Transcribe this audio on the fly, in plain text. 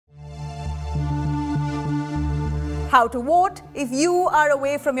How to vote if you are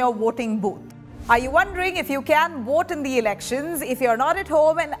away from your voting booth. Are you wondering if you can vote in the elections if you're not at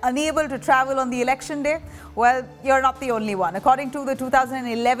home and unable to travel on the election day? Well, you're not the only one. According to the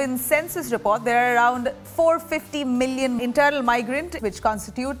 2011 census report, there are around 450 million internal migrants, which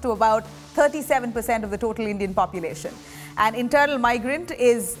constitute to about 37% of the total Indian population. An internal migrant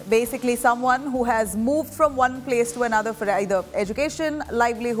is basically someone who has moved from one place to another for either education,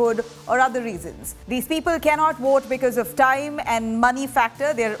 livelihood, or other reasons. These people cannot vote because of time and money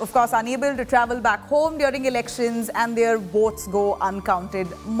factor. They're, of course, unable to travel back home during elections, and their votes go uncounted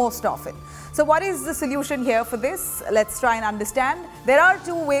most often. So what is the solution here for this? Let's try and understand. There are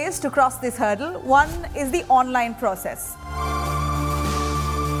two ways to cross this hurdle. One is the online process.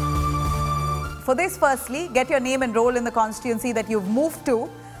 For this, firstly, get your name enrolled in the constituency that you've moved to,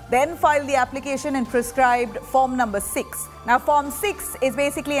 then file the application in prescribed form number 6. Now, form 6 is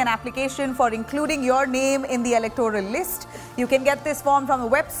basically an application for including your name in the electoral list. You can get this form from the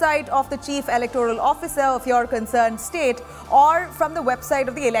website of the Chief Electoral Officer of your concerned state or from the website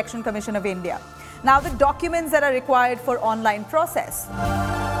of the Election Commission of India. Now, the documents that are required for online process.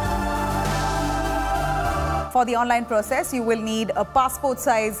 For the online process, you will need a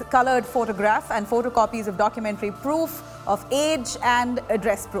passport-size colored photograph and photocopies of documentary proof of age and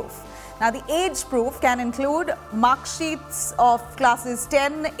address proof. Now, the age proof can include mark sheets of classes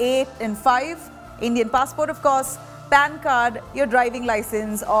 10, 8 and 5, Indian passport of course, PAN card, your driving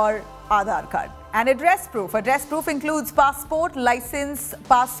license or Aadhaar card. And address proof includes passport, license,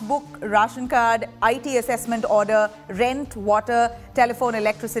 passbook, ration card, IT assessment order, rent, water, telephone,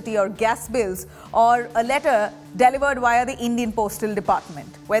 electricity or gas bills, or a letter delivered via the Indian Postal Department.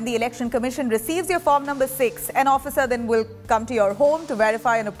 When the Election Commission receives your form number 6, an officer then will come to your home to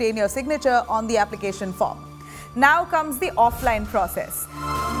verify and obtain your signature on the application form. Now comes the offline process.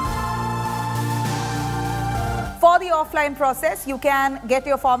 For the offline process, you can get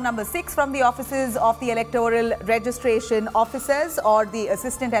your form number 6 from the offices of the electoral registration officers or the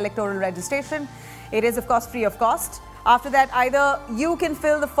assistant electoral registration. It is, of course, free of cost. After that, either you can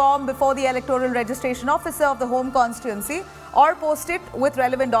fill the form before the electoral registration officer of the home constituency or post it with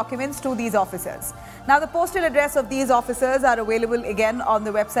relevant documents to these officers. Now, the postal address of these officers are available again on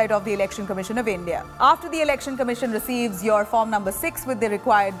the website of the Election Commission of India. After the Election Commission receives your form number 6 with the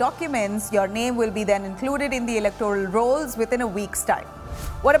required documents, your name will be then included in the electoral rolls within a week's time.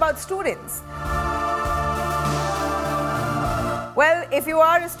 What about students? Well, if you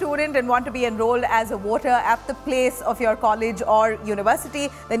are a student and want to be enrolled as a voter at the place of your college or university,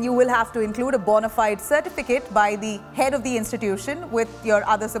 then you will have to include a bona fide certificate by the head of the institution with your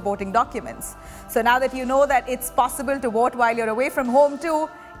other supporting documents. So now that you know that it's possible to vote while you're away from home too,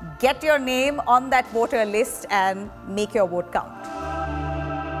 get your name on that voter list and make your vote count.